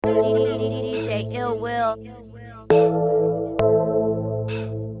DJ Ill Will.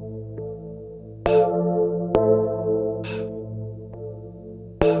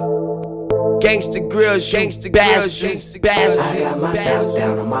 Gangsta grills, gangsta bastards, bastards. I got my top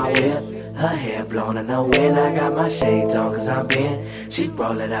down on my whip, her hair blown in the wind. I got my shades on cause I'm bent. She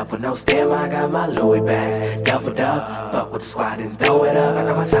roll it up with no stem. I got my Louis bags, duffled up. Fuck with the squad and throw it up. I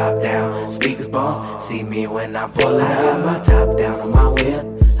got my top down, speakers bump. See me when I'm pulling up. I got my top down on my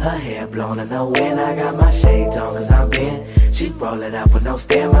whip, her hair blown in the wind. I got my shades on cause I'm bent. She roll it up with no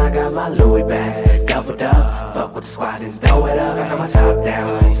stem. I got my Louis bags, duffled up. Fuck with the squad and throw it up. I got my top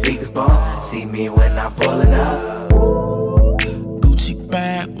down, speakers bump. See me when I'm pulling up. Gucci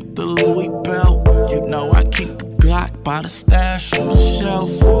bag with the Louis belt. You know I keep the Glock by the stash on the shelf.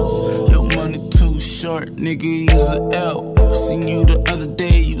 Your money too short, nigga, use an L. Seen you the other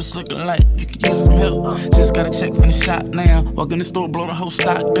day, you was looking like you could use some help. Just got a check from the shop now. Walk in the store, blow the whole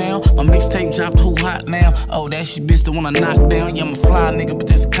stock down. My mixtape dropped too hot now. Oh, that's your bitch, the one I knock down. Yeah, I'm a fly nigga, but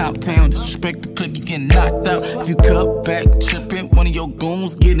this comp town. Disrespect the clip, you getting knocked out. If you cut back tripping, one of your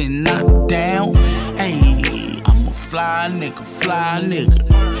goons getting knocked down. Ayy, I'm a fly nigga.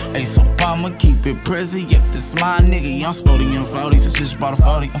 Hey, so I'ma keep it present, yep, this my nigga. Yeah, I'm sporty in 40s, so she bought a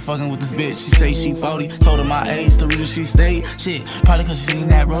 40. I'm fucking with this bitch, she say she 40. Told her my age, the reason she stayed. Shit, probably cause she seen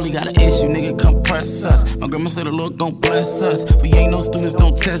that rollie. Got an issue, nigga, come press us. My grandma said the Lord gon' bless us. We ain't no students,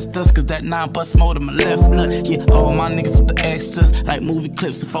 don't test us. Cause that 9 bust more than my left nut. Yeah, all my niggas with the extras. Like movie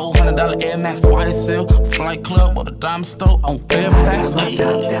clips, $400 Air Max YSL. Flight Club or the Diamond Store on Fairfax. I got my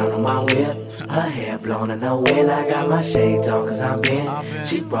top down on my whip, her hair blown in the wind. I got my shades on cause I'm bent.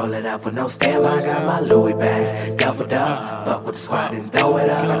 She roll it up with no stem. I got my Louis bags, duffled up. Fuck with the squad and throw it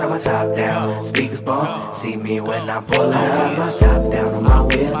up. I got my top down, speakers bump. See me when I'm pulling up. My top down on my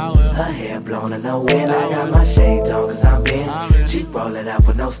whip, her hair blown in the wind. I got my shades on cause I'm bent. She roll it up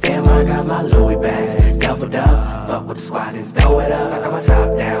with no stem. I got my Louis bags, duffled up. Fuck with the squad and throw it up. I got my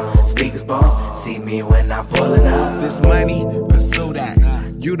top down, speakers bump. See me when I'm pulling up. This money, pursue that.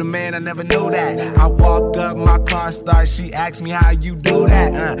 You the man, I never knew that. I walk up, my car starts, she asked me how you do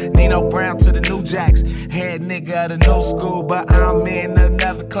that. Nino Brown to the New Jacks, head nigga of the new school, but I'm in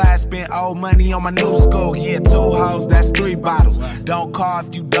another class, spent old money on my new school. Yeah, 2 hoes, that's 3 bottles. Don't call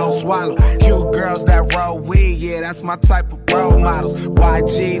if you don't swallow. Cute girls that roll weed, yeah, that's my type of role models.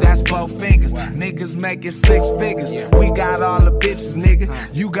 YG, that's 4 fingers. Niggas making 6 figures. We got all the bitches,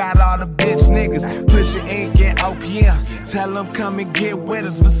 nigga. You got all the bitch niggas. Push your ink in OPM. Tell them come and get with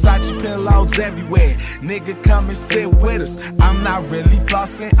us. Versace pillows everywhere. Nigga, come and sit with us. I'm not really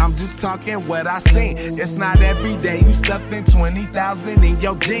flossing, I'm just talking what I seen. It's not every day you stuffing 20,000 in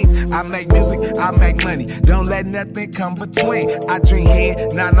your jeans. I make music, I make money. Don't let nothing come between. I drink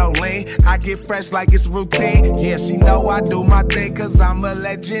head, not no lean. I get fresh like it's routine. Yeah, she know I do my thing cause I'm a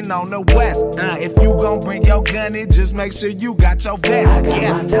legend on the west. If you gon' bring your gun in, just make sure you got your vest. I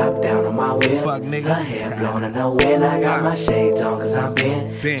got my top down on my whip, fuck nigga. Her hair blown in the wind. I got my shades on cause I'm bent.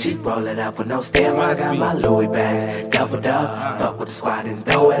 She roll it up with no stem. I got my Louis bags, duffled up. Fuck with the squad and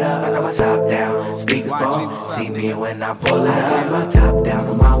throw it up. I got my top down, speakers bump. See me when I'm pulling up. I got my top down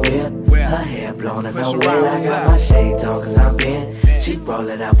on my whip, her hair blown in the wind. I got my shades on cause I'm bent. She roll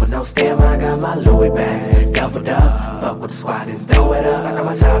it up with no stem. I got my Louis bags, duffled up. Fuck with the squad and throw it up. I got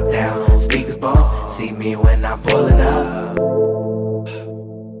my top down, speakers bump. See me when I'm pulling up.